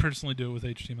 I personally do it with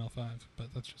HTML5,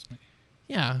 but that's just me.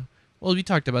 Yeah. Well, we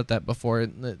talked about that before.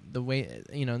 The way,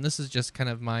 and this is just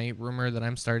kind of my rumor that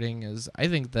I'm starting is I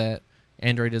think that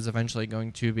Android is eventually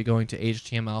going to be going to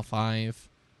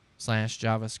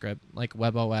HTML5/JavaScript like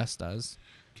WebOS does.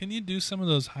 Can you do some of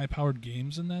those high-powered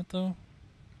games in that, though?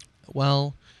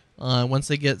 Well, once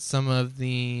they get some of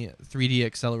the 3D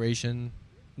acceleration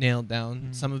nailed down,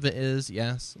 some of it is,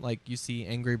 yes. Like you see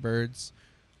Angry Birds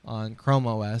on Chrome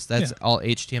OS. That's all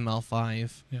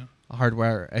HTML5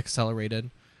 hardware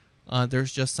accelerated.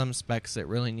 There's just some specs that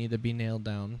really need to be nailed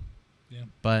down. Yeah.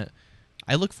 But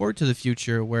I look forward to the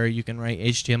future where you can write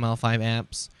HTML5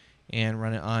 apps and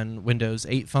run it on Windows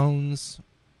 8 phones,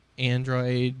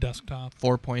 Android desktop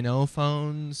 4.0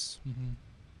 phones,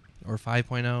 or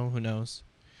 5.0, who knows?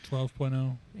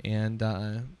 12.0. And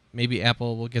maybe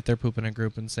Apple will get their poop in a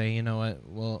group and say, you know what,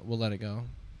 we'll let it go.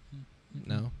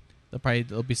 No,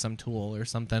 there'll be some tool or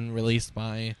something released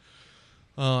by,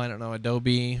 I don't know,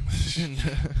 Adobe. Yeah,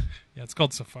 it's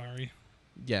called Safari.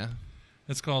 Yeah,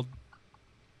 it's called.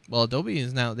 Well, Adobe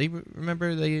is now. We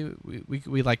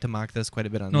like to mock this quite a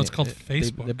bit on. No, it's called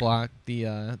Facebook. They blocked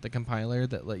the compiler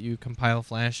that let you compile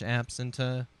Flash apps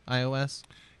into iOS.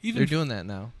 They're doing that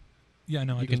now. Yeah, I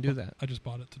know. You can do that. I just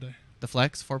bought it today. The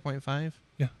Flex 4.5.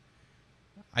 Yeah.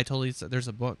 I totally said there's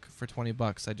a book for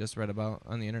 $20 I just read about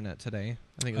on the internet today.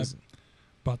 I think it was.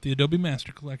 Bought the Adobe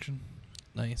Master Collection.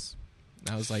 Nice.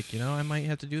 I was like, I might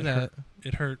have to do that.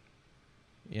 It hurt.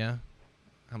 Yeah.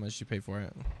 How much did you pay for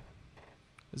it?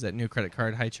 Is that new credit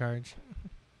card high charge?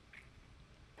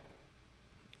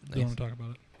 Nice. Don't want to talk about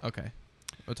it. Okay.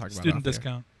 We'll talk about it. Student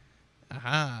discount.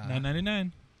 Aha.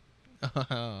 $9.99.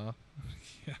 Oh.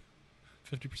 Yeah.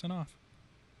 50% off.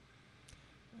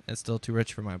 It's still too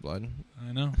rich for my blood.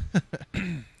 I know.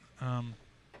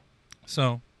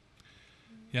 So,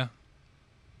 yeah.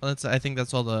 Well, I think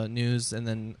that's all the news and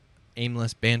then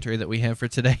aimless banter that we have for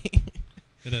today.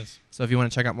 It is. So if you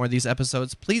want to check out more of these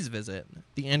episodes, please visit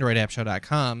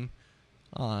theandroidappshow.com.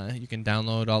 You can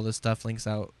download all this stuff, links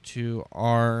out to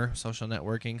our social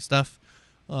networking stuff,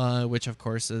 which, of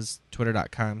course, is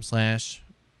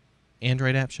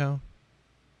twitter.com/AndroidAppShow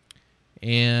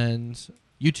and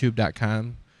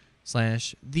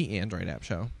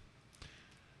youtube.com/TheAndroidAppShow.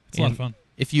 It's a lot of fun.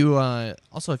 If you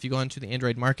if you go into the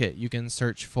Android market, you can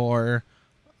search for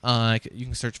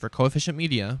Coefficient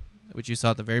Media, which you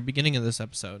saw at the very beginning of this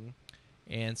episode,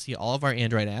 and see all of our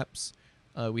Android apps.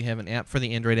 We have an app for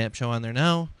the Android App Show on there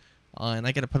now, and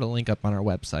I got to put a link up on our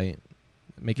website,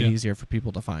 make it easier for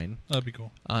people to find. That'd be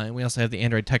cool. And we also have the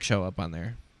Android Tech Show up on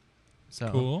there. So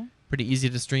cool. Pretty easy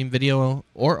to stream video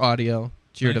or audio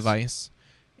to your device,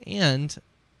 and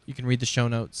you can read the show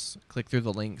notes, click through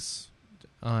the links,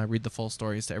 read the full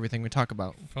stories to everything we talk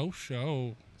about. Faux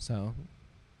show. So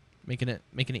making it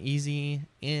easy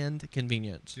and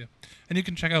convenient. Yeah. And you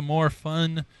can check out more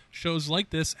fun shows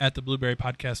like this at the Blueberry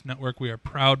Podcast Network. We are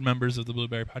proud members of the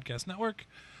Blueberry Podcast Network.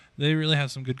 They really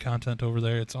have some good content over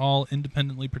there. It's all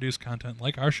independently produced content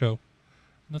like our show.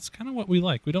 And that's kind of what we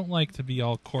like. We don't like to be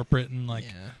all corporate and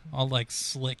all like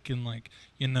slick and like,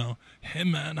 hey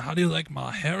man, how do you like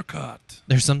my haircut?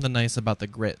 There's something nice about the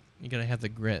grit. You got to have the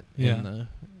grit. Yeah.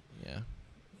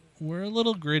 We're a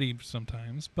little gritty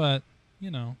sometimes, but,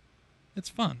 it's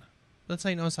fun. That's how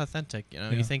you know it's authentic.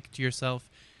 You think to yourself,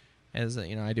 as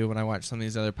I do when I watch some of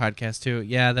these other podcasts too.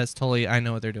 Yeah, that's totally. I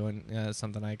know what they're doing. Yeah, that's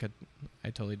something I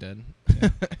totally did. Yeah.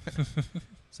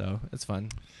 So it's fun.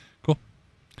 Cool.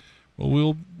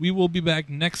 Well, we will be back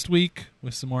next week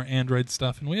with some more Android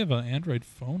stuff, and we have an Android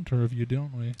phone to review,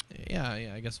 don't we? Yeah.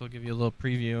 I guess we'll give you a little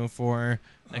preview for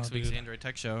next week's Android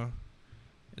Tech Show.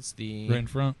 It's the right in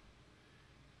front,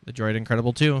 the Droid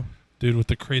Incredible 2, dude, with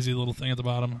the crazy little thing at the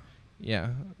bottom. Yeah,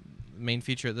 the main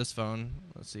feature of this phone.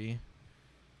 Let's see.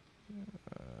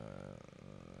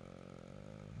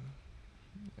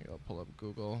 I'll pull up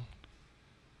Google.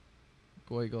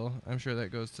 I'm sure that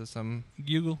goes to some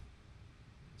Google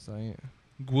site.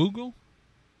 Google?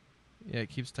 Yeah, it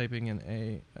keeps typing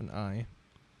an I.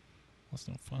 That's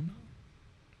no fun.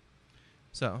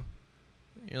 So,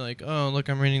 you're like, oh, look,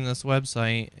 I'm reading this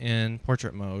website in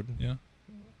portrait mode. Yeah.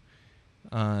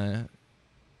 I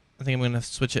think I'm going to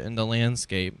switch it into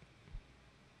landscape.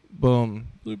 Boom.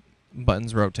 Bloop.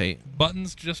 Buttons rotate.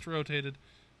 Buttons just rotated.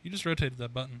 You just rotated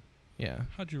that button. Yeah.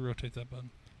 How'd you rotate that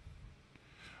button?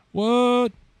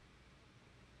 What?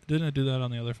 Didn't it do that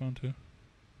on the other phone too?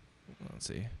 Let's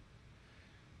see.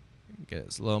 Get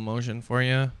it slow motion for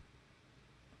you.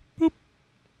 Boop.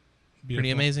 Beautiful.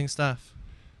 Pretty amazing stuff.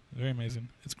 Very amazing.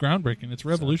 It's groundbreaking. It's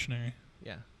revolutionary.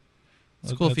 Yeah.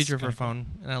 It's a cool feature for a phone,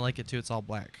 and I like it too. It's all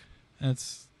black. And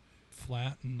it's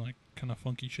flat and like kind of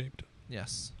funky shaped.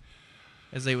 Yes.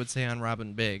 As they would say on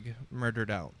Robin Big,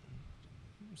 murdered out.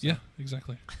 So. Yeah,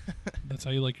 exactly. That's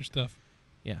how you like your stuff.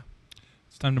 Yeah.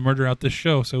 It's time to murder out this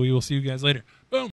show, so we will see you guys later.